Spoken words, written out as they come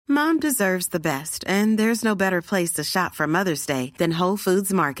Mom deserves the best, and there's no better place to shop for Mother's Day than Whole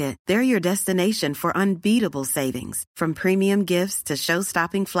Foods Market. They're your destination for unbeatable savings, from premium gifts to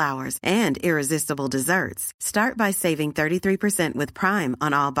show-stopping flowers and irresistible desserts. Start by saving 33% with Prime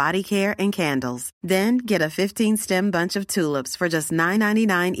on all body care and candles. Then get a 15-stem bunch of tulips for just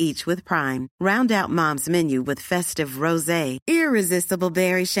 $9.99 each with Prime. Round out Mom's menu with festive rosé, irresistible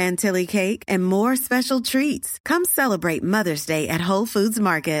berry chantilly cake, and more special treats. Come celebrate Mother's Day at Whole Foods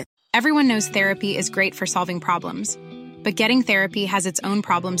Market. Everyone knows therapy is great for solving problems, but getting therapy has its own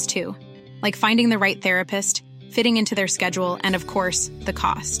problems too, like finding the right therapist, fitting into their schedule, and of course, the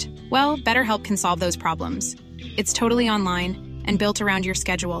cost. Well, BetterHelp can solve those problems. It's totally online and built around your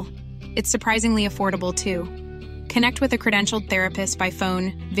schedule. It's surprisingly affordable too. Connect with a credentialed therapist by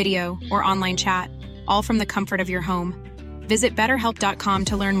phone, video, or online chat, all from the comfort of your home. Visit BetterHelp.com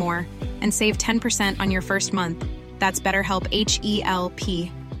to learn more and save 10% on your first month. That's BetterHelp,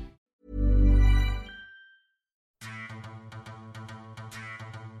 H-E-L-P.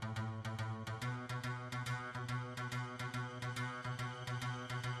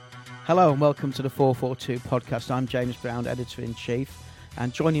 Hello and welcome to the 442 podcast. I'm James Brown, Editor-in-Chief,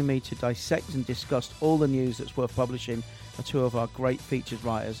 and joining me to dissect and discuss all the news that's worth publishing are two of our great features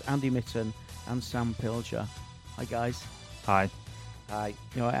writers, Andy Mitten and Sam Pilger. Hi, guys. Hi. Hi.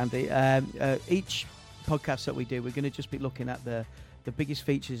 You know, Andy, each podcast that we do, we're going to just be looking at the biggest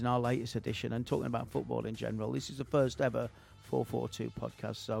features in our latest edition and talking about football in general. This is the first ever 442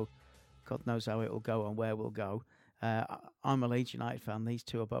 podcast, so God knows how it will go and where we'll go. I'm a Leeds United fan. These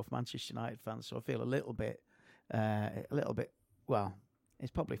two are both Manchester United fans, so I feel a little bit, well, it's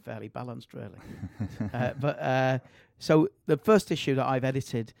probably fairly balanced, really. So the first issue that I've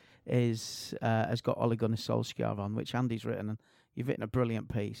edited has got Ole Gunnar Solskjaer on, which Andy's written, and you've written a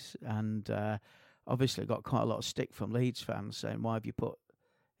brilliant piece, and obviously got quite a lot of stick from Leeds fans saying, why have you put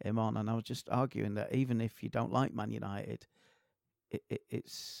him on? And I was just arguing that even if you don't like Man United,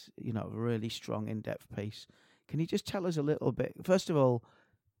 it's, you know, a really strong, in-depth piece. Can you just tell us a little bit? First of all,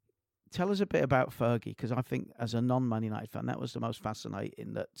 tell us a bit about Fergie, because I think as a non-Man United fan, that was the most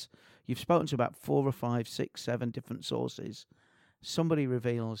fascinating, that you've spoken to about 4 or 5, 6, 7 different sources. Somebody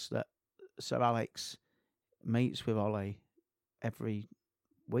reveals that Sir Alex meets with Ole every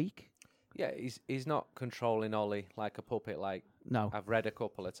week. Yeah, he's not controlling Ole like a puppet. Like, no, I've read a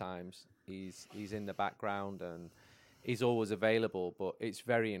couple of times. He's in the background and he's always available, but it's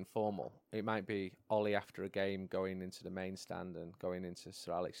very informal. It might be Ole after a game going into the main stand and going into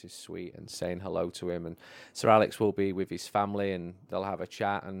Sir Alex's suite and saying hello to him. And Sir Alex will be with his family and they'll have a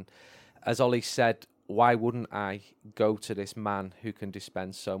chat. And as Ole said, why wouldn't I go to this man who can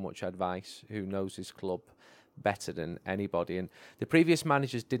dispense so much advice, who knows his club better than anybody? And the previous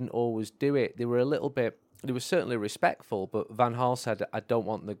managers didn't always do it. They were certainly respectful, but Van Gaal said, I don't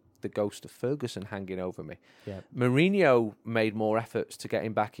want the ghost of Ferguson hanging over me. Yeah. Mourinho made more efforts to get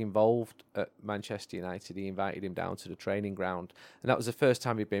him back involved at Manchester United. He invited him down to the training ground, and that was the first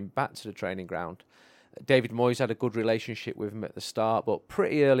time he'd been back to the training ground. David Moyes had a good relationship with him at the start, but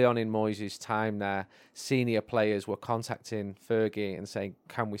pretty early on in Moyes' time there, senior players were contacting Fergie and saying,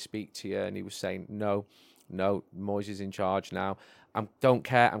 can we speak to you? And he was saying, no, Moyes is in charge now. I don't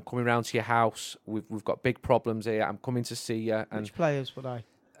care. I'm coming round to your house. We've got big problems here. I'm coming to see you. And which players would I?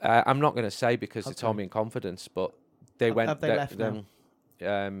 I'm not going to say because they told me in confidence, but they went. Have they left now?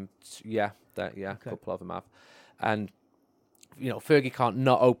 A couple of them have. And, you know, Fergie can't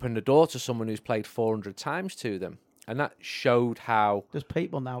not open the door to someone who's played 400 times to them. And that showed how... There's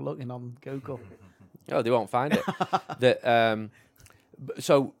people now looking on Google. Oh, they won't find it.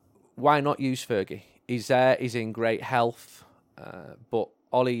 So why not use Fergie? He's there. He's in great health. But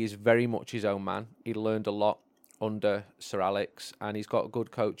Ole is very much his own man. He learned a lot under Sir Alex, and he's got good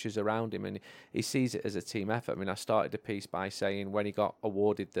coaches around him, and he sees it as a team effort. I mean, I started the piece by saying when he got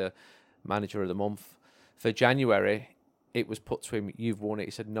awarded the Manager of the Month for January, it was put to him, you've won it.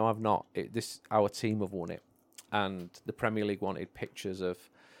 He said, no, I've not. Our team have won it. And the Premier League wanted pictures of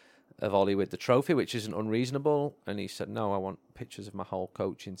Ole with the trophy, which isn't unreasonable. And he said, no, I want pictures of my whole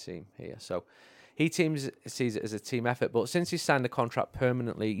coaching team here. So he sees it as a team effort. But since he's signed the contract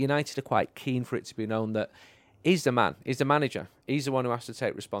permanently, United are quite keen for it to be known that he's the man. He's the manager. He's the one who has to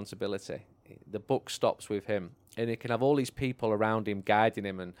take responsibility. The buck stops with him. And he can have all these people around him guiding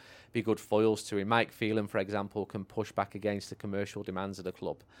him and be good foils to him. Mike Phelan, for example, can push back against the commercial demands of the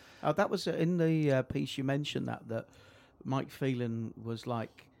club. That was in the piece you mentioned that Mike Phelan was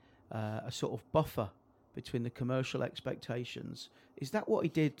like a sort of buffer between the commercial expectations. Is that what he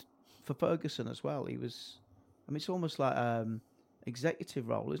did for Ferguson as well? He was, I mean, it's almost like executive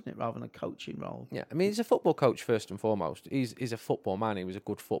role, isn't it, rather than a coaching role? Yeah, I mean, he's a football coach first and foremost. He's a football man. He was a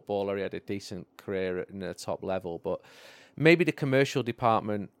good footballer. He had a decent career at the top level. But maybe the commercial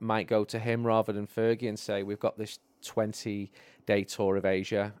department might go to him rather than Fergie and say, we've got this 20-day tour of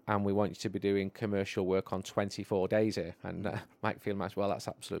Asia and we want you to be doing commercial work on 24 days here. And Mike Phelan might say, well, that's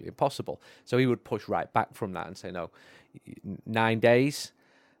absolutely impossible. So he would push right back from that and say, no, 9 days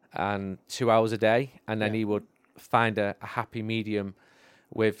and 2 hours a day. And then he would find a happy medium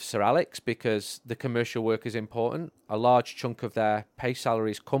with Sir Alex, because the commercial work is important. A large chunk of their pay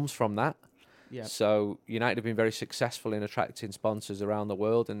salaries comes from that. Yeah. So United have been very successful in attracting sponsors around the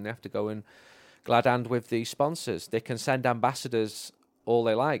world, and they have to go and glad hand with these sponsors. They can send ambassadors all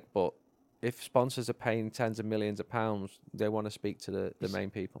they like, but if sponsors are paying tens of millions of pounds, they want to speak to the main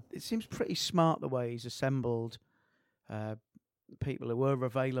people. It seems pretty smart the way he's assembled people who were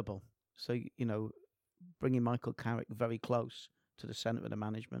available. So, bringing Michael Carrick very close to the centre of the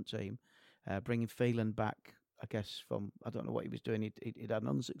management team, bringing Phelan back, I guess, from, I don't know what he was doing. He'd had an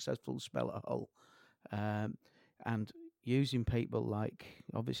unsuccessful spell at Hull. And using people like,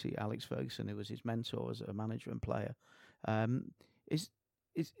 obviously, Alex Ferguson, who was his mentor as a manager and player. Is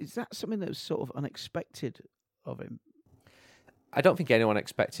that something that was sort of unexpected of him? I don't think anyone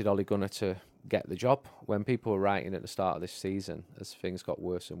expected Ole Gunnar to get the job. When people were writing at the start of this season, as things got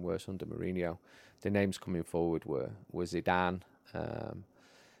worse and worse under Mourinho, the names coming forward were Zidane,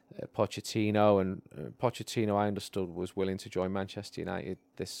 Pochettino, and Pochettino, I understood, was willing to join Manchester United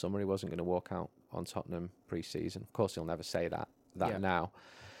this summer. He wasn't going to walk out on Tottenham pre-season. Of course, he'll never say that now.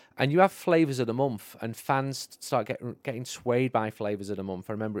 And you have flavours of the month, and fans start getting swayed by flavours of the month.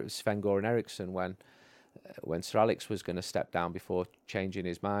 I remember it was Sven-Göran Eriksson when Sir Alex was going to step down before changing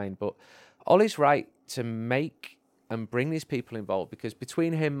his mind. But Ole's right to make and bring these people involved, because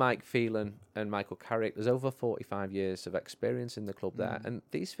between him, Mike Phelan and Michael Carrick, there's over 45 years of experience in the club there, and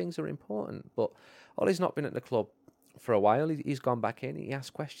these things are important. But Ole's not been at the club for a while. He's gone back in. He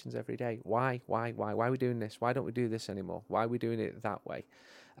asks questions every day. Why are we doing this? Why don't we do this anymore? Why are we doing it that way?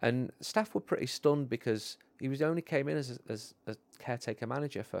 And staff were pretty stunned, because he only came in as a caretaker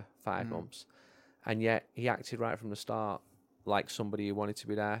manager for 5 months, and yet he acted right from the start like somebody who wanted to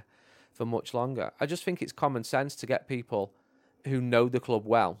be there for much longer. I just think it's common sense to get people who know the club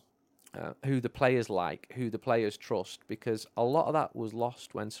well, who the players like, who the players trust, because a lot of that was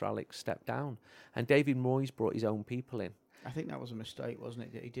lost when Sir Alex stepped down, and David Moyes brought his own people in. I think that was a mistake, wasn't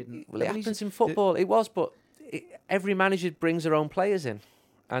it? That he didn't. Well, it happens in football. It was, but every manager brings their own players in,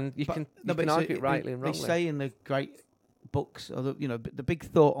 and you can argue it rightly and wrongly. They say in the great books, or the big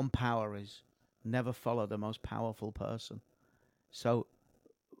thought on power is never follow the most powerful person. So,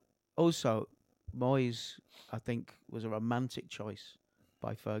 also, Moyes, I think, was a romantic choice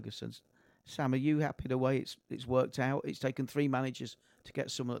by Ferguson. Sam, are you happy the way it's worked out? It's taken 3 managers to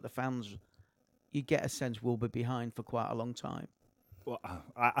get someone that the fans, you get a sense, will be behind for quite a long time. Well,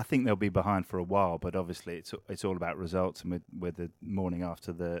 I think they'll be behind for a while, but obviously it's all about results. And with the morning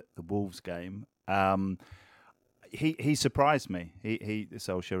after the Wolves game, he surprised me.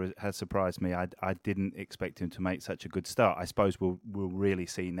 Solskjaer has surprised me. I didn't expect him to make such a good start. I suppose we'll really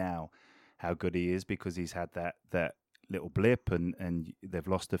see now how good he is, because he's had that little blip and they've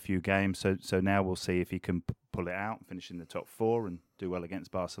lost a few games. So now we'll see if he can pull it out, finish in the top 4 and do well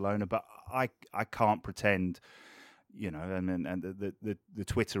against Barcelona. But I can't pretend, and the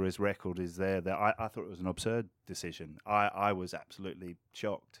Twitterers' record is there, that I thought it was an absurd decision. I was absolutely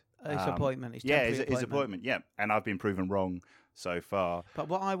shocked. His appointment. His appointment. Yeah, and I've been proven wrong so far. But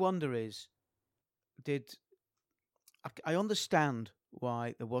what I wonder is, I understand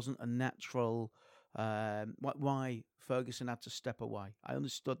why there wasn't a natural, why Ferguson had to step away. I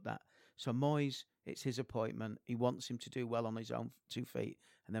understood that. So Moyes, it's his appointment. He wants him to do well on his own 2 feet.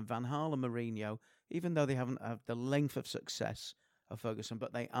 And then Van Gaal and Mourinho, even though they haven't had the length of success of Ferguson,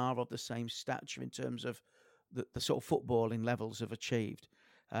 but they are of the same stature in terms of the sort of footballing levels have achieved.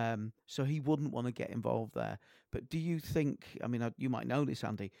 So he wouldn't want to get involved there. But do you think, you might know this,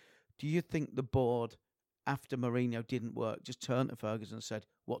 Andy, do you think the board, after Mourinho didn't work, just turned to Ferguson and said,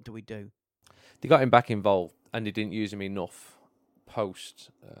 what do we do? They got him back involved, and they didn't use him enough post.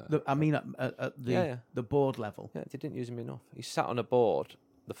 At the board level. Yeah, they didn't use him enough. He sat on a board,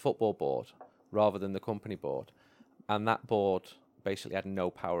 the football board, rather than the company board. And that board basically had no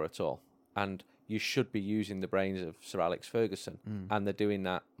power at all. And you should be using the brains of Sir Alex Ferguson, and they're doing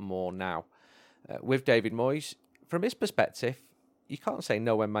that more now. With David Moyes, from his perspective, you can't say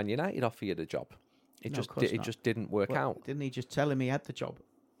no when Man United offer you the job. It just didn't work out. Didn't he just tell him he had the job?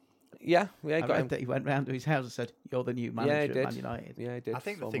 Yeah, I read that he went round to his house and said, "You're the new manager at Man United." Yeah, he did. I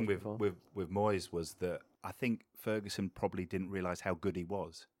think the thing with Moyes was that I think Ferguson probably didn't realise how good he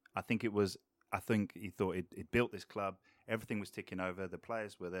was. I think he thought he'd built this club. Everything was ticking over. The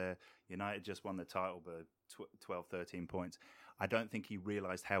players were there. United just won the title by 12, 13 points. I don't think he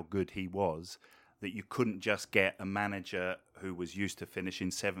realised how good he was, that you couldn't just get a manager who was used to finishing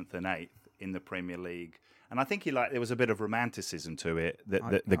 7th and 8th in the Premier League. And I think there was a bit of romanticism to it.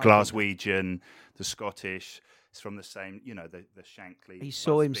 The Glaswegian, the Scottish, it's from the same, the Shankly. He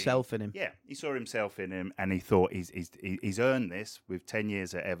saw himself in him. Yeah, he saw himself in him, and he thought he's earned this with 10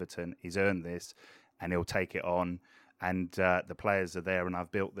 years at Everton. He's earned this, and he'll take it on. And the players are there, and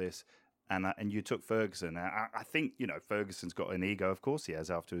I've built this. And you took Ferguson. I think, Ferguson's got an ego. Of course he has,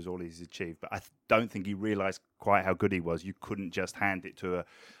 after all he's achieved. But I don't think he realised quite how good he was. You couldn't just hand it to a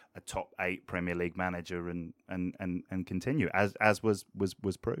top 8 Premier League manager and continue, as was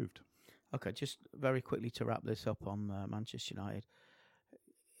proved. Okay, just very quickly to wrap this up on Manchester United.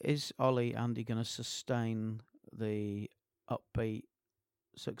 Is Andy going to sustain the upbeat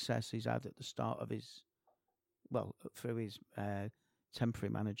success he's had at the start of through his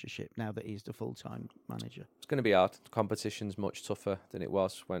temporary managership, now that he's the full-time manager? It's going to be hard. The competition's much tougher than it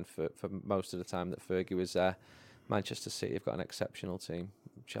was when for most of the time that Fergie was there. Manchester City have got an exceptional team.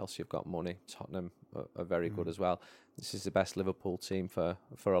 Chelsea have got money. Tottenham are very good as well. This is the best Liverpool team for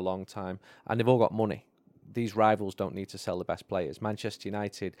a long time. And they've all got money. These rivals don't need to sell the best players. Manchester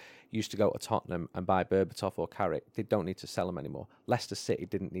United used to go to Tottenham and buy Berbatov or Carrick. They don't need to sell them anymore. Leicester City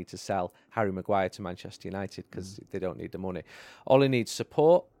didn't need to sell Harry Maguire to Manchester United because they don't need the money. Ole needs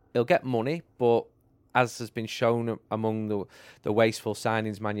support. He'll get money, but as has been shown among the wasteful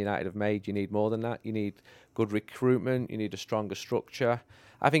signings Man United have made, you need more than that. You need good recruitment. You need a stronger structure.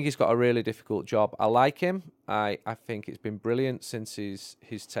 I think he's got a really difficult job. I like him. I think it's been brilliant since he's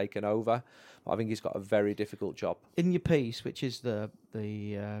taken over. But I think he's got a very difficult job. In your piece, which is the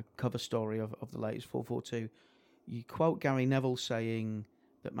cover story of the latest 442, you quote Gary Neville saying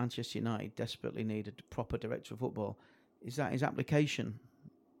that Manchester United desperately needed a proper director of football. Is that his application?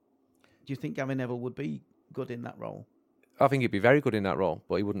 Do you think Gary Neville would be good in that role? I think he'd be very good in that role,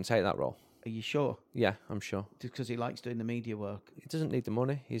 but he wouldn't take that role. Are you sure? Yeah, I'm sure. Just because he likes doing the media work? He doesn't need the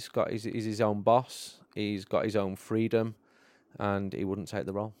money. He's his own boss. He's got his own freedom, and he wouldn't take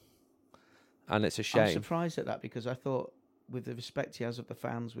the role. And it's a shame. I'm surprised at that, because I thought, with the respect he has of the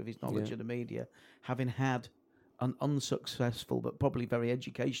fans, with his knowledge of the media, having had an unsuccessful but probably very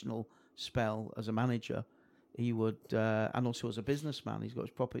educational spell as a manager, he would, and also as a businessman, he's got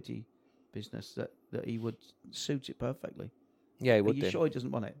his property business, that he would suit it perfectly. Yeah, he would. Are you sure he doesn't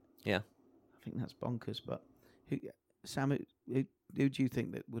want it? Yeah. I think that's bonkers. But Sam, who do you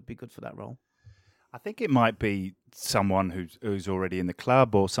think that would be good for that role? I think it might be someone who's already in the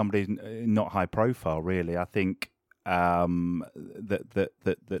club, or somebody not high profile. Really, I think that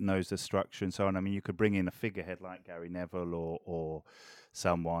knows the structure and so on. I mean, you could bring in a figurehead like Gary Neville or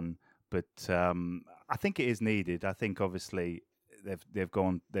someone, but I think it is needed. I think obviously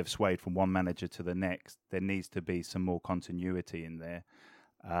they've swayed from one manager to the next. There needs to be some more continuity in there.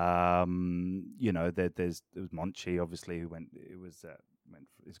 There's Monchi, obviously, who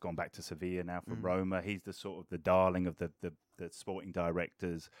he's gone back to Sevilla now from Roma. He's the sort of the darling of the sporting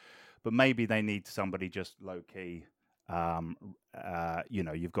directors, but maybe they need somebody just low key.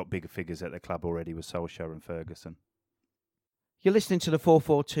 You've got bigger figures at the club already with Solskjaer and Ferguson. You're listening to the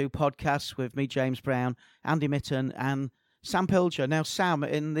 442 podcast with me, James Brown, Andy Mitten, and Sam Pilger. Now, Sam,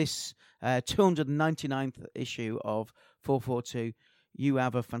 in this 299th issue of 442, you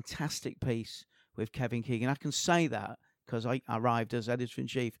have a fantastic piece with Kevin Keegan. I can say that because I arrived as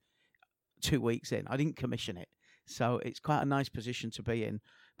editor-in-chief 2 weeks in. I didn't commission it, so it's quite a nice position to be in.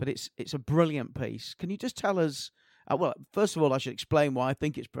 But it's a brilliant piece. Can you just tell us... well, first of all, I should explain why I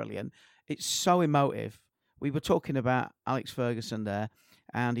think it's brilliant. It's so emotive. We were talking about Alex Ferguson there,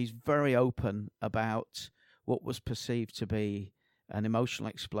 and he's very open about what was perceived to be an emotional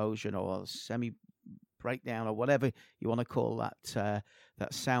explosion or a semi-breakdown or whatever you want to call that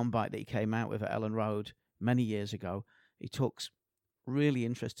soundbite that he came out with at Ellen Road many years ago. He talks really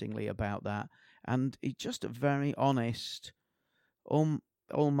interestingly about that, and he's just a very honest,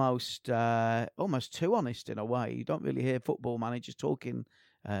 almost too honest in a way. You don't really hear football managers talking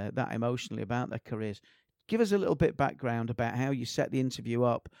that emotionally about their careers. Give us a little bit background about how you set the interview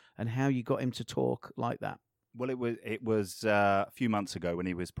up and how you got him to talk like that. Well, it was a few months ago when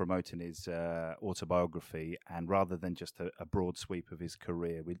he was promoting his autobiography, and rather than just a broad sweep of his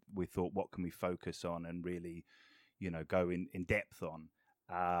career, we thought, what can we focus on and really, go in depth on.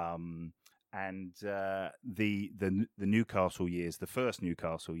 The Newcastle years, the first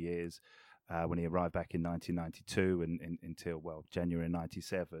Newcastle years, when he arrived back in 1992 and until January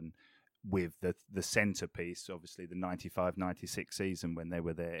 '97, with the centerpiece, obviously the 95-96 season when they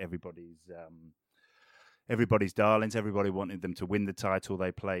were there. Everybody's darlings. Everybody wanted them to win the title.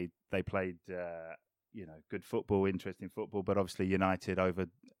 They played good football, interesting football. But obviously United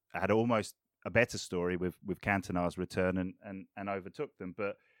had almost a better story with Cantona's return and overtook them.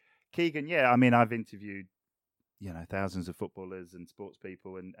 But Keegan, yeah, I mean, I've interviewed thousands of footballers and sports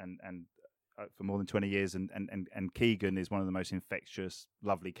people and for more than 20 years, and Keegan is one of the most infectious,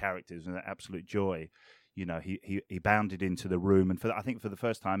 lovely characters and an absolute joy. He bounded into the room, and I think for the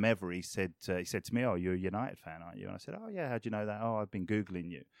first time ever, he said to me, "Oh, you're a United fan, aren't you?" And I said, "Oh yeah, how'd you know that?" "Oh, I've been Googling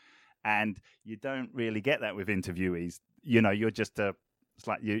you." And you don't really get that with interviewees. You're just it's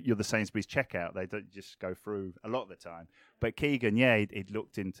like you're the Sainsbury's checkout. They don't just go through a lot of the time. But Keegan, yeah, he'd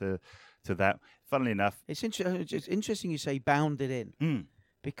looked into that. Funnily enough, it's interesting you say bounded in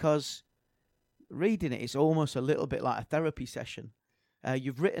because reading it's almost a little bit like a therapy session.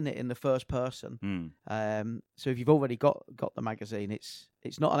 You've written it in the first person, so if you've already got the magazine,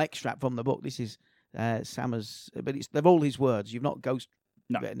 it's not an extract from the book. This is Sam's, but they're all his words. You've not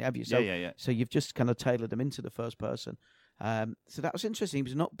written it, have you? So, yeah. So you've just kind of tailored them into the first person. So that was interesting. He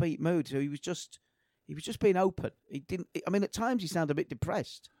was an upbeat mood. So he was just being open. He didn't. I mean, at times he sounded a bit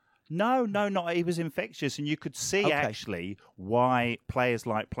depressed. No, not. He was infectious, and you could see actually why players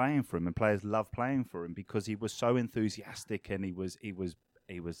like playing for him and players love playing for him, because he was so enthusiastic and he was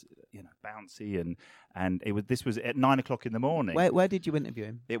bouncy and it was. This was at 9 o'clock in the morning. Where did you interview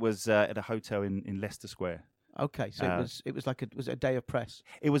him? It was at a hotel in Leicester Square. Okay, so it was like a day of press.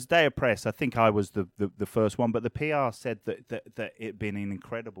 It was a day of press. I think I was the first one, but the PR said that it'd been an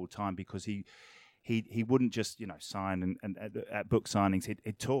incredible time because he wouldn't just sign and at book signings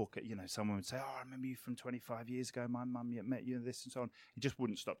he'd talk. Someone would say, "Oh, I remember you from 25 years ago. My mum met you, this and so on." He just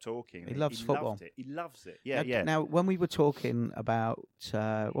wouldn't stop talking. He loves football. He loves it. Yeah. Now, when we were talking about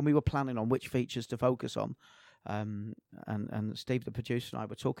when we were planning on which features to focus on, and Steve, the producer, and I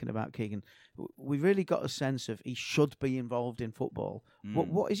were talking about Keegan, we really got a sense of he should be involved in football.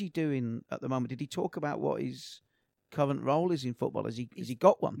 What is he doing at the moment? Did he talk about what his current role is in football? Has he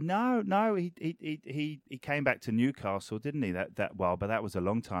got one? No. He came back to Newcastle, didn't he? That while, but that was a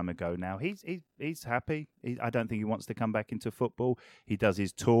long time ago now. He's happy. I don't think he wants to come back into football. He does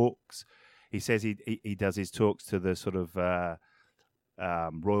his talks. He says he does his talks to the sort of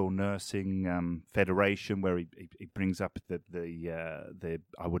Royal Nursing Federation, where he brings up the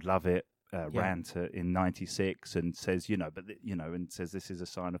I would love it rant in '96 and says and says this is a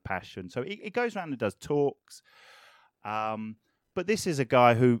sign of passion. So he goes around and does talks. But this is a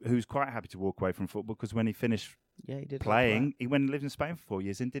guy who's quite happy to walk away from football, because when he finished playing, he went and lived in Spain for 4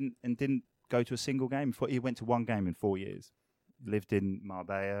 years and didn't go to a single game. He went to one game in 4 years. Lived in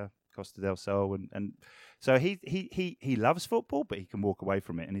Marbella, Costa del Sol, and so he loves football, but he can walk away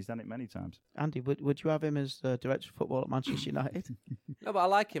from it, and he's done it many times. Andy, would you have him as the director of football at Manchester United? No, but I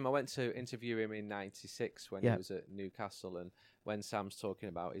like him. I went to interview him in '96 when he was at Newcastle, and when Sam's talking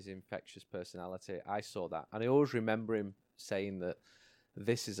about his infectious personality, I saw that, and I always remember him saying that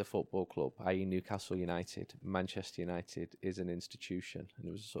this is a football club, i.e. Newcastle United. Manchester United is an institution, and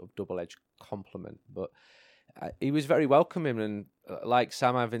it was a sort of double-edged compliment, but he was very welcoming, and like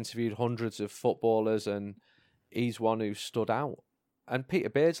Sam, I've interviewed hundreds of footballers, and he's one who stood out. And Peter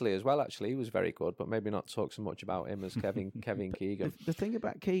Beardsley as well, actually, he was very good, but maybe not talk so much about him as Kevin Keegan. The thing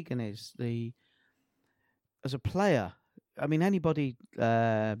about Keegan is as a player, I mean, anybody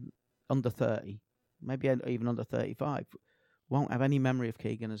under 30, maybe even under 35, won't have any memory of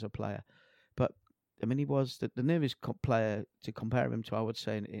Keegan as a player. But I mean, he was the nearest player to compare him to, I would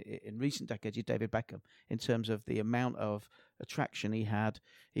say, in recent decades, is David Beckham, in terms of the amount of attraction he had.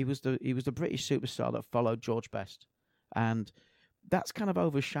 He was the British superstar that followed George Best, and that's kind of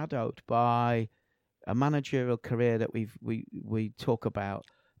overshadowed by a managerial career that we talk about,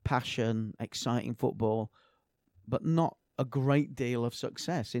 passion, exciting football, but not a great deal of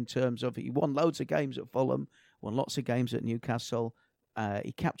success in terms of he won loads of games at Fulham, won lots of games at Newcastle.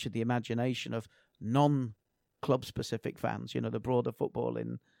 He captured the imagination of non-club specific fans, the broader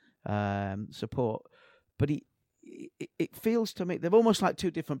footballing support. But it feels to me they're almost like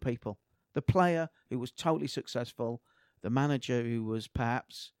two different people. The player who was totally successful, the manager who was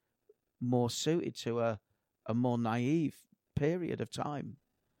perhaps more suited to a more naive period of time.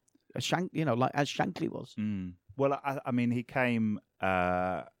 Like as Shankly was. Well, I mean, he came,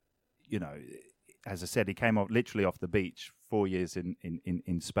 as I said, he came literally off the beach, 4 years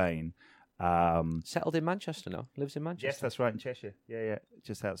in Spain. Settled in Manchester now. Lives in Manchester. Yes, that's right, in Cheshire. Yeah,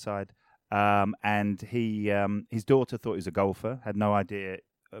 just outside. And his daughter thought he was a golfer, had no idea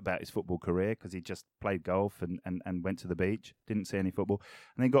about his football career because he just played golf and went to the beach, didn't see any football,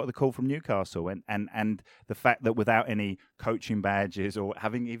 and then got the call from Newcastle. And the fact that without any coaching badges or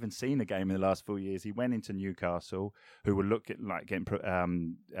having even seen a game in the last 4 years, he went into Newcastle, who were looking like getting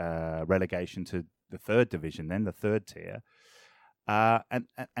relegation to the third division, then the third tier.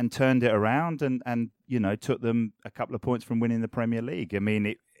 And turned it around and took them a couple of points from winning the Premier League. I mean,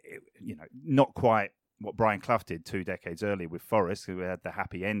 it not quite what Brian Clough did 2 decades earlier with Forest, who had the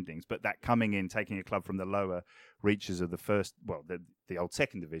happy endings, but that coming in, taking a club from the lower reaches of the old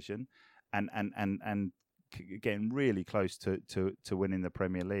second division, and getting really close to winning the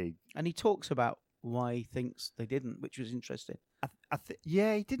Premier League. And he talks about why he thinks they didn't, which was interesting.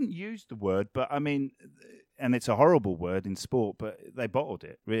 He didn't use the word, but I mean, and it's a horrible word in sport, but they bottled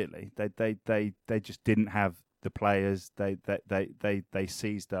it. Really, they just didn't have the players. They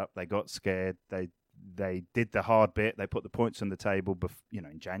seized up. They got scared. They did the hard bit. They put the points on the table.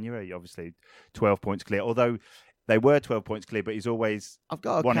 In January, obviously, 12 points clear. Although they were 12 points clear, but he's always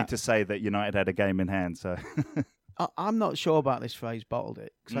wanting to say that United had a game in hand. So I'm not sure about this phrase "bottled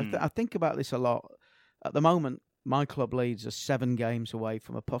it" because I think about this a lot. At the moment, my club Leeds are 7 games away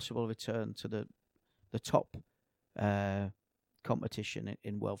from a possible return to the top competition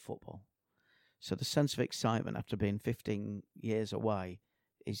in world football. So the sense of excitement after being 15 years away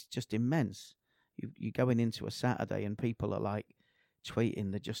is just immense. You're going into a Saturday and people are like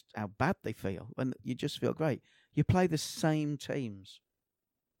tweeting just how bad they feel, and you just feel great. You play the same teams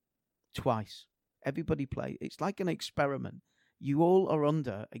twice. Everybody play. It's like an experiment. You all are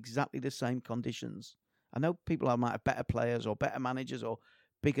under exactly the same conditions. I know people might have better players or better managers or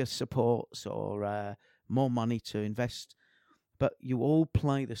bigger supports or more money to invest, but you all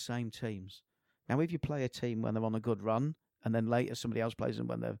play the same teams. Now, if you play a team when they're on a good run and then later somebody else plays them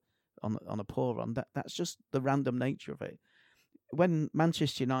when they're on a poor run, that's just the random nature of it. When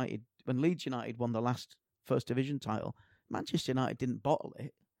Leeds United won the last First Division title, Manchester United didn't bottle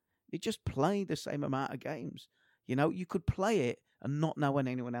it. They just played the same amount of games. You could play it and not know when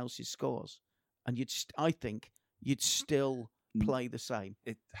anyone else's scores, and I think you'd still play the same.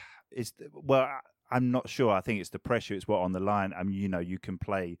 I'm not sure. I think it's the pressure. It's what on the line. I mean, you can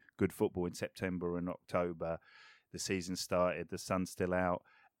play good football in September and October. The season started. The sun's still out,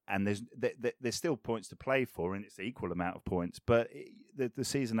 and there's still points to play for, and it's the equal amount of points. But the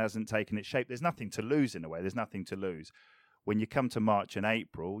season hasn't taken its shape. There's nothing to lose in a way. There's nothing to lose. When you come to March and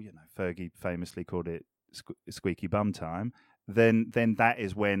April, Fergie famously called it squeaky bum time. Then that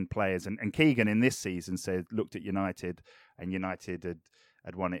is when players and Keegan in this season looked at United, and United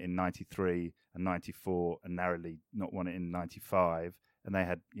had won it in 93 and 94 and narrowly not won it in 95, and they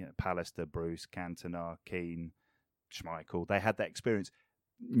had Pallister, Bruce, Cantona, Keane, Schmeichel. They had that experience.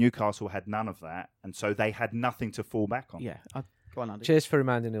 Newcastle had none of that, and so they had nothing to fall back on. Yeah. Go on, Andy. Cheers for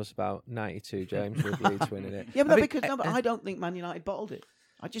reminding us about 92, James, with Leeds winning it. Yeah, but I don't think Man United bottled it.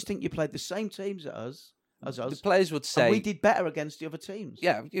 I just think you played the same teams as us. The players would say... And we did better against the other teams.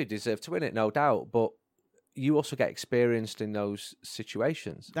 Yeah, you deserve to win it, no doubt. But you also get experienced in those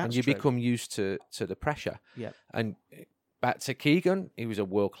situations. That's and you true. become used to the pressure. Yeah. And back to Keegan, he was a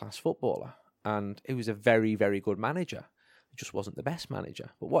world-class footballer. And he was a very, very good manager. He just wasn't the best manager.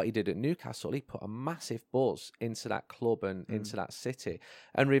 But what he did at Newcastle, he put a massive buzz into that club and into that city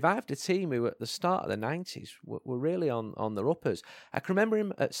and revived a team who at the start of the 90s were really on their uppers. I can remember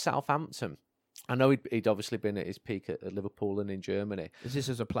him at Southampton. I know he'd obviously been at his peak at Liverpool and in Germany. Is this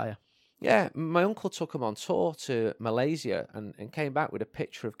as a player? Yeah, my uncle took him on tour to Malaysia and came back with a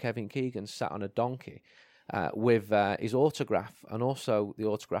picture of Kevin Keegan sat on a donkey with his autograph and also the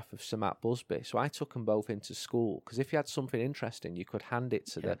autograph of Sir Matt Busby. So I took them both into school because if you had something interesting, you could hand it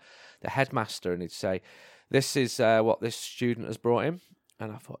to the headmaster and he'd say, this is what this student has brought him.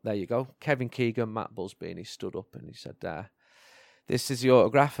 And I thought, there you go, Kevin Keegan, Matt Busby. And he stood up and he said, this is the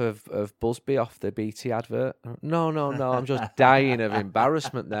autograph of Busby off the BT advert. No, I'm just dying of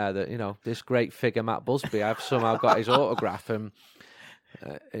embarrassment there that, this great figure, Matt Busby, I've somehow got his autograph and...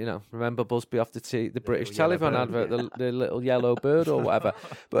 remember Busby off the British telephone advert, the little yellow bird or whatever.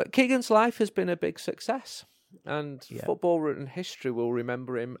 But Keegan's life has been a big success, and football written history will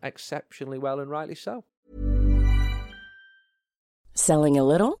remember him exceptionally well, and rightly so. Selling a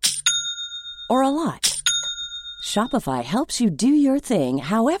little or a lot? Shopify helps you do your thing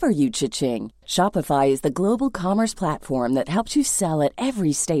however you cha-ching. Shopify is the global commerce platform that helps you sell at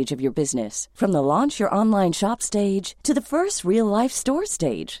every stage of your business. From the launch your online shop stage to the first real-life store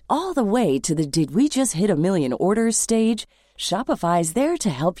stage, all the way to the did we just hit 1 million orders stage. Shopify is there to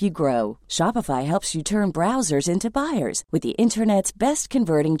help you grow. Shopify helps you turn browsers into buyers with the internet's best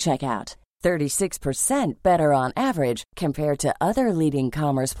converting checkout. 36% better on average compared to other leading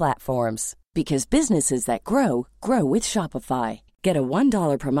commerce platforms. Because businesses that grow, grow with Shopify. Get a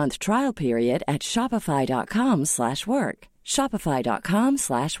 $1 per month trial period at shopify.com/work.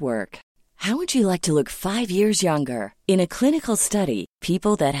 Shopify.com/work. How would you like to look 5 years younger? In a clinical study,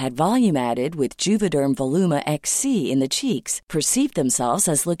 people that had volume added with Juvederm Voluma XC in the cheeks perceived themselves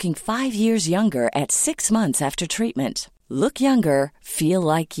as looking 5 years younger at 6 months after treatment. Look younger, feel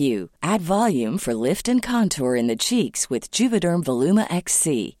like you. Add volume for lift and contour in the cheeks with Juvederm Voluma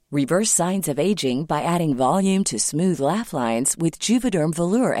XC. Reverse signs of aging by adding volume to smooth laugh lines with Juvederm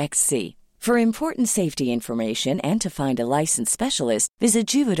Volure XC. For important safety information and to find a licensed specialist, visit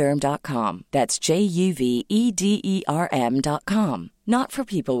Juvederm.com. That's JUVEDERM.com. Not for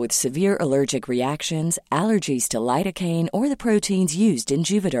people with severe allergic reactions, allergies to lidocaine, or the proteins used in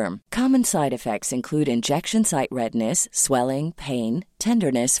Juvederm. Common side effects include injection site redness, swelling, pain,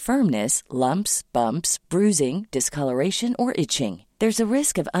 tenderness, firmness, lumps, bumps, bruising, discoloration, or itching. There's a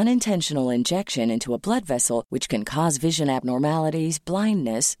risk of unintentional injection into a blood vessel, which can cause vision abnormalities,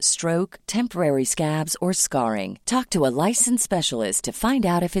 blindness, stroke, temporary scabs, or scarring. Talk to a licensed specialist to find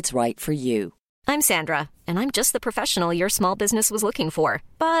out if it's right for you. I'm Sandra, and I'm just the professional your small business was looking for.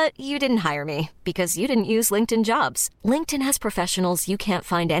 But you didn't hire me because you didn't use LinkedIn Jobs. LinkedIn has professionals you can't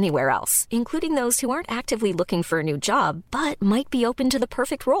find anywhere else, including those who aren't actively looking for a new job, but might be open to the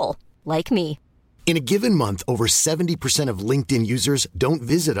perfect role, like me. In a given month, over 70% of LinkedIn users don't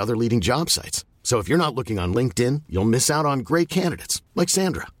visit other leading job sites. So if you're not looking on LinkedIn, you'll miss out on great candidates like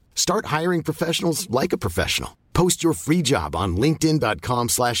Sandra. Start hiring professionals like a professional. Post your free job on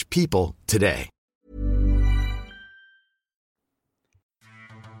linkedin.com/people today.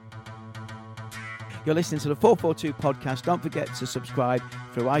 You're listening to the 442 podcast. Don't forget to subscribe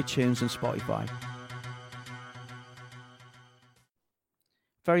through iTunes and Spotify.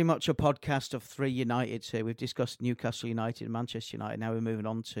 Very much a podcast of three Uniteds here. We've discussed Newcastle United and Manchester United. Now we're moving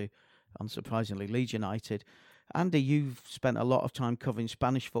on to, unsurprisingly, Leeds United. Andy, you've spent a lot of time covering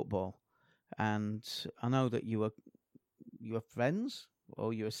Spanish football, and I know that you were friends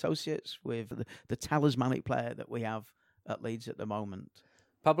or you associates with the talismanic player that we have at Leeds at the moment.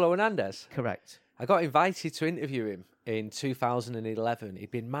 Pablo Hernandez? Correct. I got invited to interview him in 2011. He'd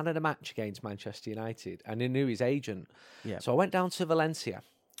been man of the match against Manchester United, and he knew his agent. Yeah. So I went down to Valencia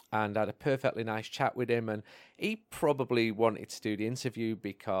and had a perfectly nice chat with him, and he probably wanted to do the interview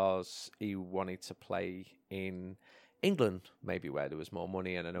because he wanted to play in England, maybe where there was more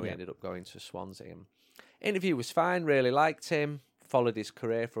money, and I know he ended up going to Swansea. Interview was fine, really liked him, followed his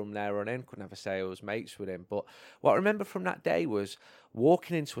career from there on in. Couldn't ever say I was mates with him. But what I remember from that day was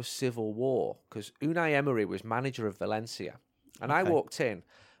walking into a civil war, because Unai Emery was manager of Valencia. And I walked in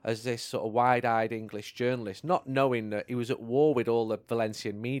as this sort of wide-eyed English journalist, not knowing that he was at war with all the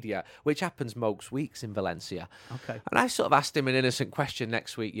Valencian media, which happens most weeks in Valencia. Okay. And I sort of asked him an innocent question: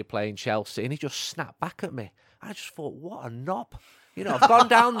 next week you're playing Chelsea, and he just snapped back at me. I just thought, what a knob. You know, I've gone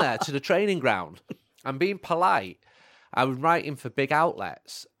down there to the training ground. I'm being polite. I'm writing for big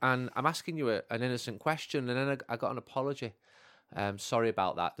outlets, and I'm asking you an innocent question, and then I got an apology. Sorry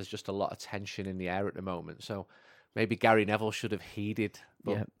about that. There's just a lot of tension in the air at the moment. So maybe Gary Neville should have heeded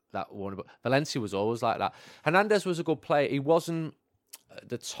that warning. But Valencia was always like that. Hernandez was a good player. He wasn't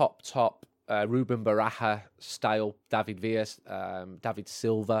the top Ruben Baraja style David Villa, David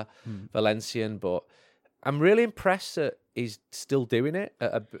Silva Valencian, but I'm really impressed that he's still doing it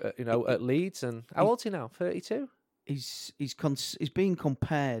at Leeds. And how old is he now? 32. He's being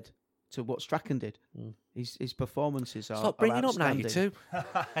compared to what Strachan did. His performances are Stop bringing up outstanding. 92.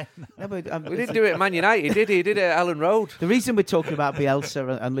 No, but, We didn't do it at Man United, did he? He did it at Ellen Road. The reason we're talking about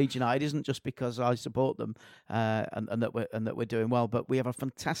Bielsa and Leeds United isn't just because I support them and that we're doing well, but we have a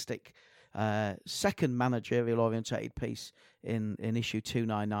fantastic second managerial orientated piece in issue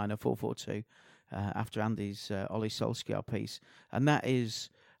 299 of 442 after Andy's Ole Solskjaer piece, and that is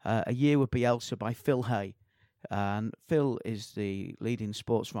A Year with Bielsa by Phil Hay. And Phil is the leading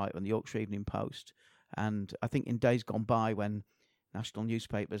sports writer on the Yorkshire Evening Post. And I think in days gone by, when national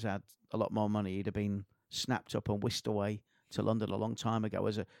newspapers had a lot more money, he'd have been snapped up and whisked away to London a long time ago.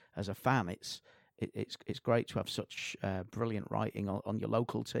 As a fan, it's great to have such brilliant writing on your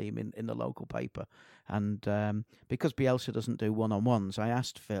local team in the local paper. And because Bielsa doesn't do one-on-ones, I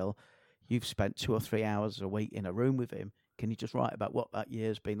asked Phil, you've spent 2 or 3 hours a week in a room with him. Can you just write about what that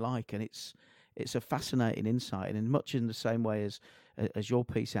year's been like? And it's a fascinating insight, and in much in the same way as your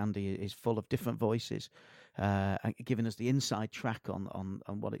piece, Andy, is full of different voices, and giving us the inside track on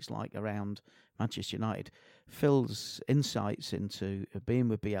what it's like around Manchester United. Phil's insights into being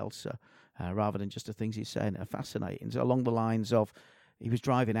with Bielsa, rather than just the things he's saying, are fascinating. So along the lines of, he was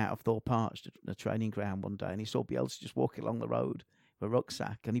driving out of Thorpe Arch, the training ground one day, and he saw Bielsa just walking along the road with a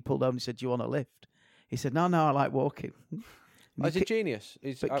rucksack, and he pulled over and said, "Do you want a lift?" He said, "No, I like walking." He's a genius.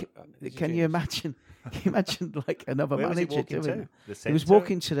 Can you imagine? Can you imagine like another Where was he manager walking doing to? it? He was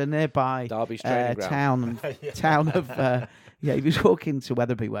walking to the nearby Derby's training ground. town of he was walking to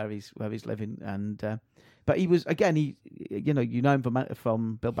Wetherby where he's living, and but he was again you know him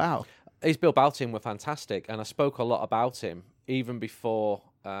from Bilbao. His Bilbao team were fantastic, and I spoke a lot about him even before.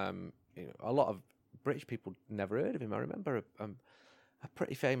 A lot of British people never heard of him. I remember a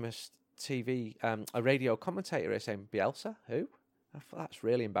pretty famous TV, a radio commentator saying, "Bielsa, who?" I thought, that's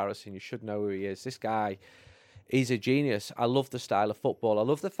really embarrassing. You should know who he is. This guy, he's a genius. I love the style of football. I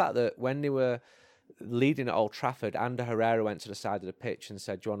love the fact that when they were leading at Old Trafford, Ander Herrera went to the side of the pitch and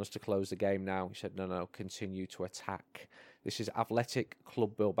said, "Do you want us to close the game now?" He said, no, continue to attack. This is Athletic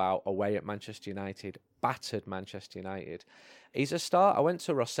Club Bilbao away at Manchester United, battered Manchester United. He's a star. I went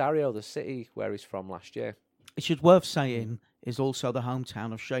to Rosario, the city where he's from, last year. It's just worth saying is also the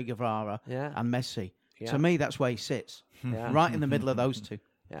hometown of Che Guevara and Messi. Yeah. To me, that's where he sits, right in the middle of those two.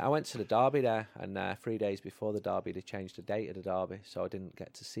 Yeah, I went to the derby there, and 3 days before the derby, they changed the date of the derby, so I didn't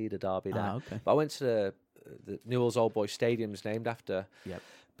get to see the derby there. Okay. But I went to the Newell's Old Boys Stadium's named after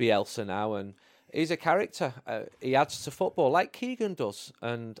Bielsa now, and he's a character. He adds to football like Keegan does,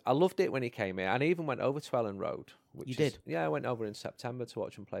 and I loved it when he came here. And I even went over to Ellen Road. You did? Yeah, I went over in September to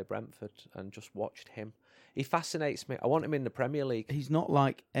watch him play Brentford and just watched him. He fascinates me. I want him in the Premier League. He's not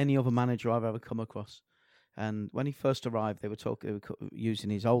like any other manager I've ever come across. And when he first arrived, they were using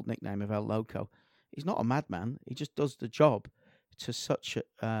his old nickname of El Loco. He's not a madman. He just does the job to such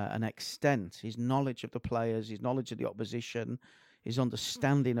an extent. His knowledge of the players, his knowledge of the opposition, his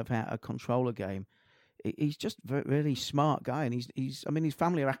understanding of how to control a game. He's just a really smart guy, and his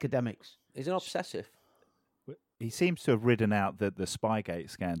family are academics. He's an obsessive. He seems to have ridden out the Spygate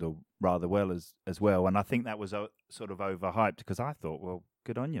scandal rather well as well, and I think that was sort of overhyped because I thought, well,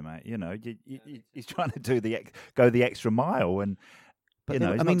 good on you, mate. You know, he's trying to go the extra mile, and he's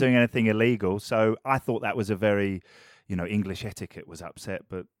not doing anything illegal. So I thought that was a very, English etiquette was upset,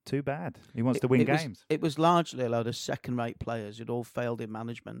 but too bad. He wants to win games. It was largely a load of second-rate players who'd all failed in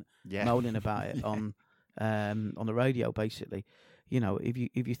management, moaning about it on the radio. Basically,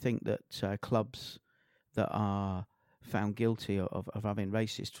 if you think that clubs that are found guilty of having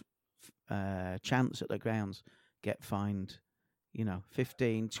racist chants at their grounds get fined,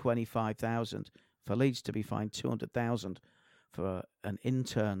 15, 25,000. For Leeds to be fined 200,000 for an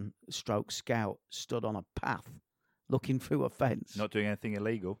intern stroke scout stood on a path looking through a fence. Not doing anything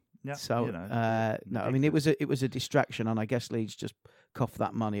illegal. Yeah. So, no, I mean, it was a distraction, and I guess Leeds just coughed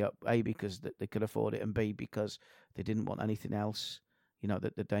that money up, A, because they could afford it, and B, because they didn't want anything else.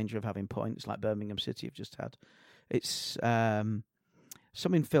 The danger of having points like Birmingham City have just had. It's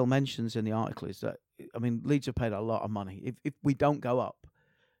something Phil mentions in the article is that, Leeds have paid a lot of money. If we don't go up,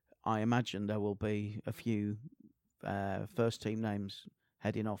 I imagine there will be a few first-team names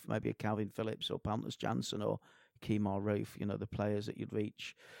heading off, maybe a Calvin Phillips or Pontus Jansson or Kemar Roof, the players that you'd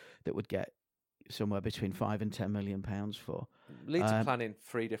reach that would get somewhere between £5 and £10 million for. Leeds are planning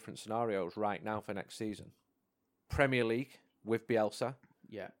 3 different scenarios right now for next season. Premier League with Bielsa,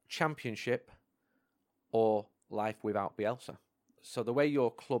 Championship, or life without Bielsa. So the way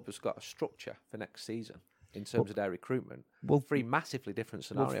your club has got a structure for next season in terms of their recruitment, 3 massively different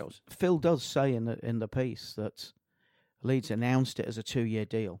scenarios. Phil does say in the piece that Leeds announced it as a 2-year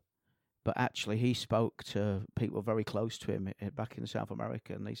deal, but actually he spoke to people very close to him back in South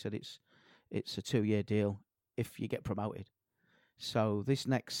America, and they said it's a 2-year deal if you get promoted. So this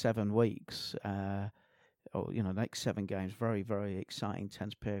next 7 weeks. Next 7 games, very, very exciting,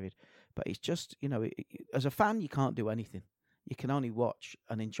 tense period. But it's just, as a fan, you can't do anything. You can only watch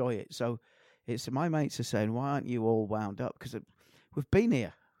and enjoy it. So my mates are saying, why aren't you all wound up? Because we've been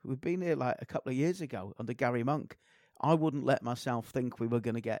here. We've been here like a couple of years ago under Gary Monk. I wouldn't let myself think we were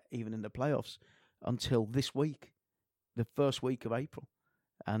going to get even in the playoffs until this week, the first week of April.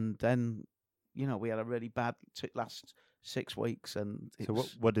 And then, we had a really bad last 6 weeks. And so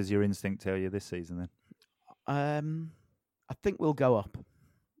what does your instinct tell you this season then? I think we'll go up.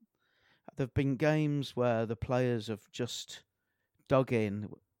 There have been games where the players have just dug in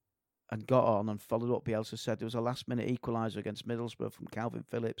and got on and followed what Bielsa said. There was a last-minute equaliser against Middlesbrough from Calvin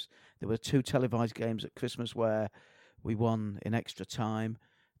Phillips. There were 2 televised games at Christmas where we won in extra time.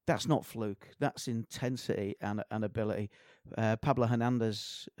 That's not fluke. That's intensity and ability. Pablo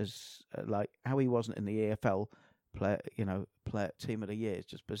Hernandez is like how he wasn't in the EFL player team of the year. It's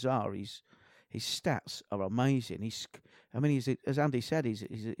just bizarre. His stats are amazing. He's as Andy said, he's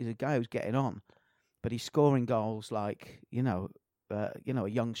a guy who's getting on, but he's scoring goals like a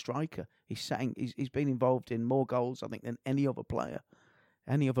young striker. He's been involved in more goals, I think, than any other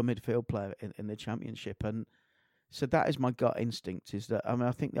midfield player in the Championship. And so that is my gut instinct. Is that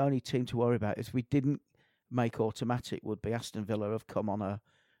I think the only team to worry about if we didn't make automatic would be Aston Villa. Have come on a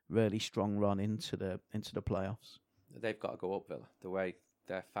really strong run into the playoffs. They've got to go up, Villa, the way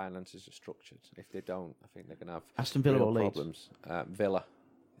their finances are structured. If they don't, I think they're going to have Aston Villa or Leeds? problems. Villa.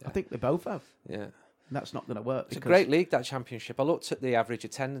 Yeah. I think they both have. Yeah. And that's not going to work. It's a great league, that Championship. I looked at the average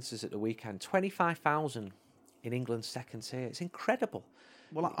attendances at the weekend. 25,000 in England's second tier. It's incredible.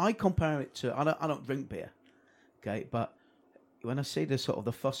 Well, I compare it to... I don't drink beer, okay? But when I see the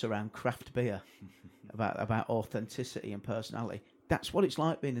fuss around craft beer, about authenticity and personality, that's what it's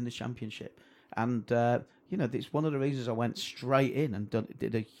like being in the Championship. And, it's one of the reasons I went straight in and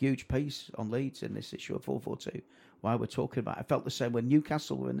did a huge piece on Leeds in this issue of 442, while we're talking about it. I felt the same when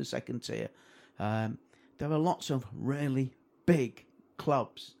Newcastle were in the second tier. There are lots of really big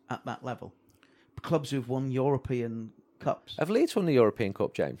clubs at that level. Clubs who've won European Cups. Have Leeds won the European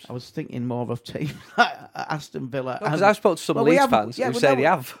Cup, James? I was thinking more of teams like Aston Villa. Because I've spoken to some Leeds fans who say they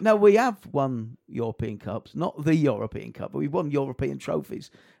have. No, we have won European Cups, not the European Cup, but we've won European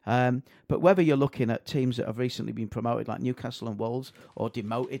trophies. But whether you're looking at teams that have recently been promoted like Newcastle and Wolves, or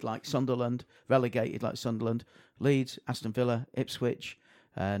demoted like Sunderland, relegated like Sunderland, Leeds, Aston Villa, Ipswich,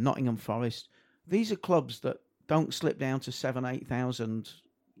 Nottingham Forest, these are clubs that don't slip down to 7,000-8,000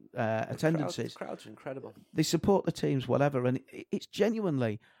 attendances. The crowd's incredible. They support the teams, whatever, and it's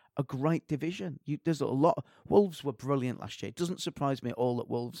genuinely a great division. There's a lot. Wolves were brilliant last year. It doesn't surprise me at all that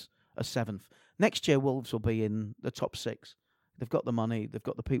Wolves are 7th. Next year, Wolves will be in the top 6. They've got the money. They've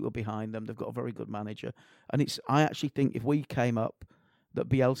got the people behind them. They've got a very good manager. And I actually think if we came up, that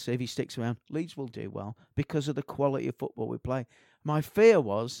Bielsa, if he sticks around, Leeds will do well because of the quality of football we play. My fear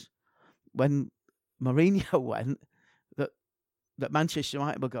was when Mourinho went that Manchester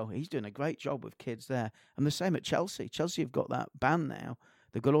United will go, he's doing a great job with kids there. And the same at Chelsea. Chelsea have got that band now.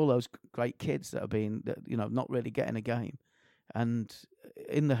 They've got all those great kids that are not really getting a game. And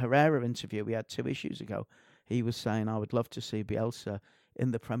in the Herrera interview we had 2 issues ago, he was saying, I would love to see Bielsa in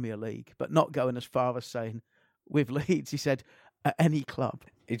the Premier League, but not going as far as saying with Leeds. He said, at any club.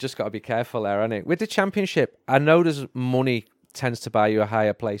 You just got to be careful there, hasn't it? With the Championship, I know there's money tends to buy you a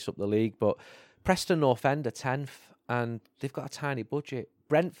higher place up the league, but Preston North End are 10th. And they've got a tiny budget.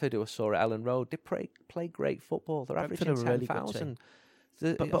 Brentford, who I saw at Ellen Road, they play great football. They're averaging 10,000.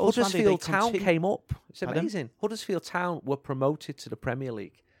 But Huddersfield Town came up. It's amazing. Huddersfield Town were promoted to the Premier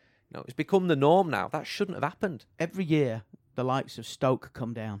League. It's become the norm now. That shouldn't have happened. Every year, the likes of Stoke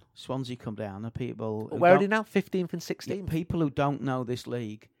come down, Swansea come down, and people... Where are they now? 15th and 16th? Yeah, people who don't know this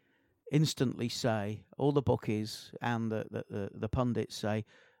league instantly say, all the bookies and the pundits say,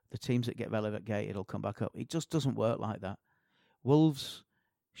 the teams that get relegated will come back up. It just doesn't work like that. Wolves,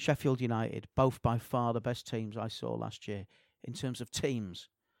 Sheffield United, both by far the best teams I saw last year in terms of teams.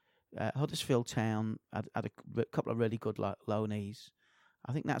 Huddersfield Town had a couple of really good loanees.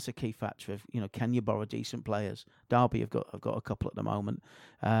 I think that's a key factor of, can you borrow decent players? Derby have got a couple at the moment.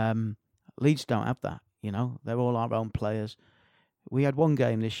 Leeds don't have that, They're all our own players. We had one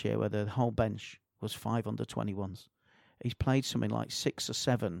game this year where the whole bench was 5 under-21s. He's played something like 6 or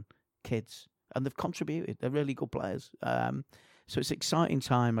 7 kids, and they've contributed. They're really good players. So it's an exciting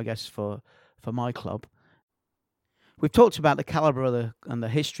time, I guess, for my club. We've talked about the calibre and the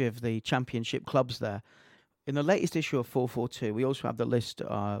history of the Championship clubs there. In the latest issue of 442, we also have the list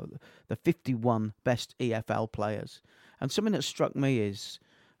of the 51 best EFL players. And something that struck me is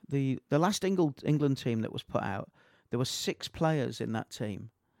the last England team that was put out, there were 6 players in that team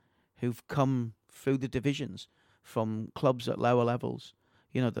who've come through the divisions from clubs at lower levels.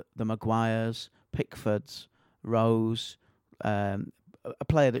 The Maguires, Pickfords, Rose, a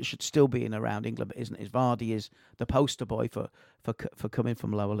player that should still be in around England but isn't. Vardy is the poster boy for coming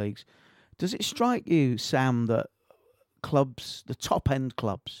from lower leagues. Does it strike you, Sam, that clubs, the top end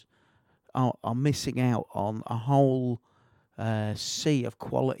clubs, are missing out on a whole sea of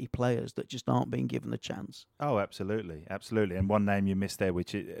quality players that just aren't being given the chance? Oh, absolutely. And one name you missed there,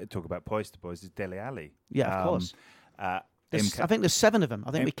 which talk about poster boys, is Dele Alli. Yeah, of course. I think there's 7 of them.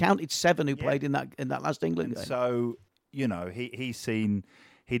 I think we counted 7 who played in that last England game. So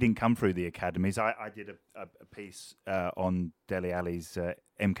he didn't come through the academies. I did a piece on Dele Alli's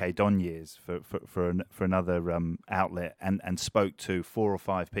MK Don years for another outlet, and spoke to 4 or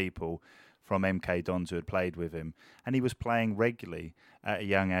 5 people from MK Dons who had played with him, and he was playing regularly at a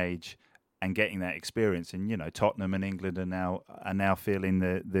young age and getting that experience. And Tottenham and England are now feeling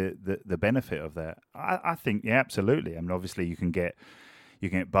the benefit of that. I think absolutely. I mean, obviously you can get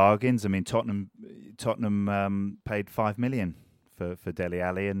bargains. I mean, Tottenham paid £5 million for Dele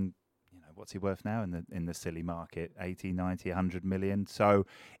Alli, and what's he worth now in the silly market? 80, 90, 100 million. So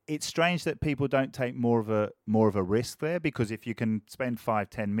it's strange that people don't take more of a risk there, because if you can spend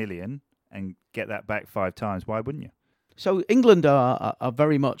 5-10 million and get that back 5 times, why wouldn't you? So England are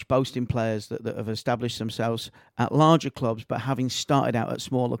very much boasting players that have established themselves at larger clubs, but having started out at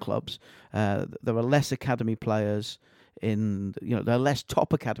smaller clubs. There are less academy players there are less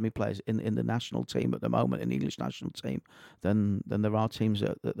top academy players in the national team at the moment, in the English national team, than there are teams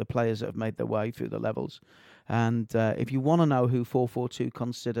that the players that have made their way through the levels. And if you want to know who 442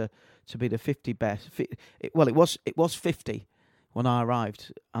 consider to be the 50 best, it was 50 when I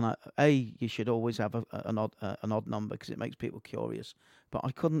arrived, and you should always have an odd number because it makes people curious. But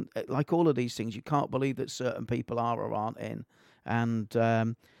I couldn't, like all of these things, you can't believe that certain people are or aren't in. And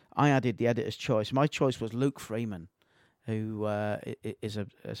I added the editor's choice. My choice was Luke Freeman, who is a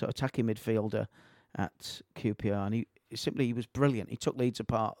sort of attacking midfielder at QPR, and he was brilliant. He took Leeds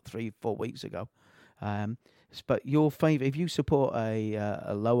apart 3-4 weeks ago. But your favourite, if you support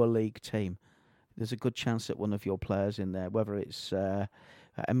a lower league team, there's a good chance that one of your players in there, whether it's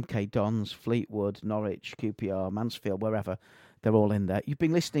MK Dons, Fleetwood, Norwich, QPR, Mansfield, wherever, they're all in there. You've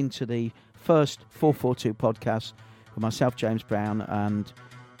been listening to the first 442 podcast with myself, James Brown, and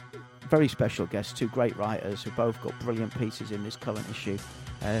very special guests, 2 great writers who both got brilliant pieces in this current issue.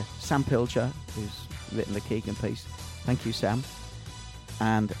 Sam Pilcher, who's written the Keegan piece. Thank you, Sam.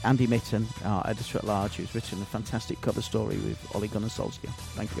 And Andy Mitten, our editor-at-large, who's written a fantastic cover story with Ole Gunnar Solskjaer.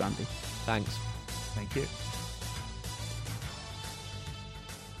 Thank you, Andy. Thanks. Thank you.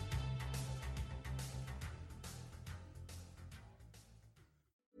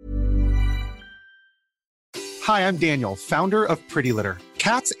 Hi, I'm Daniel, founder of Pretty Litter.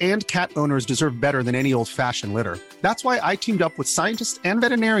 Cats and cat owners deserve better than any old-fashioned litter. That's why I teamed up with scientists and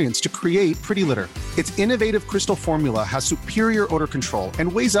veterinarians to create Pretty Litter. Its innovative crystal formula has superior odor control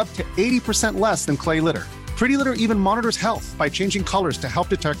and weighs up to 80% less than clay litter. Pretty Litter even monitors health by changing colors to help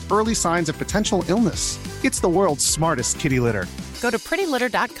detect early signs of potential illness. It's the world's smartest kitty litter. Go to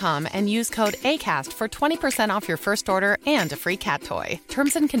prettylitter.com and use code ACAST for 20% off your first order and a free cat toy.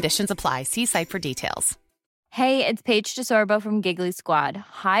 Terms and conditions apply. See site for details. Hey, it's Paige DeSorbo from Giggly Squad.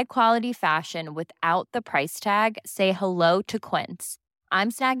 High quality fashion without the price tag. Say hello to Quince. I'm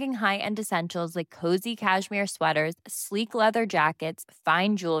snagging high-end essentials like cozy cashmere sweaters, sleek leather jackets,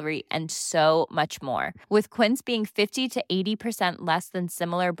 fine jewelry, and so much more. With Quince being 50 to 80% less than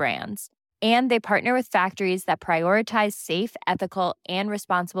similar brands. And they partner with factories that prioritize safe, ethical, and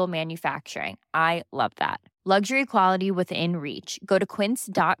responsible manufacturing. I love that. Luxury quality within reach. Go to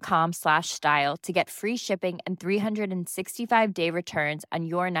quince.com/style to get free shipping and 365-day returns on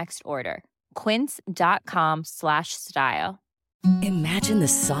your next order. Quince.com/style. Imagine the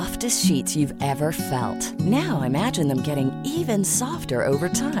softest sheets you've ever felt. Now imagine them getting even softer over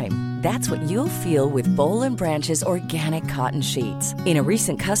time. That's what you'll feel with Boll & Branch's organic cotton sheets. In a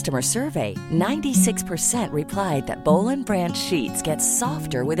recent customer survey, 96% replied that Boll & Branch sheets get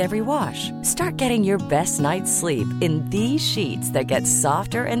softer with every wash. Start getting your best night's sleep in these sheets that get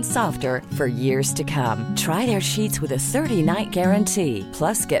softer and softer for years to come. Try their sheets with a 30-night guarantee.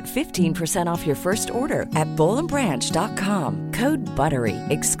 Plus, get 15% off your first order at bollandbranch.com. Code BUTTERY.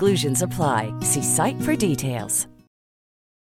 Exclusions apply. See site for details.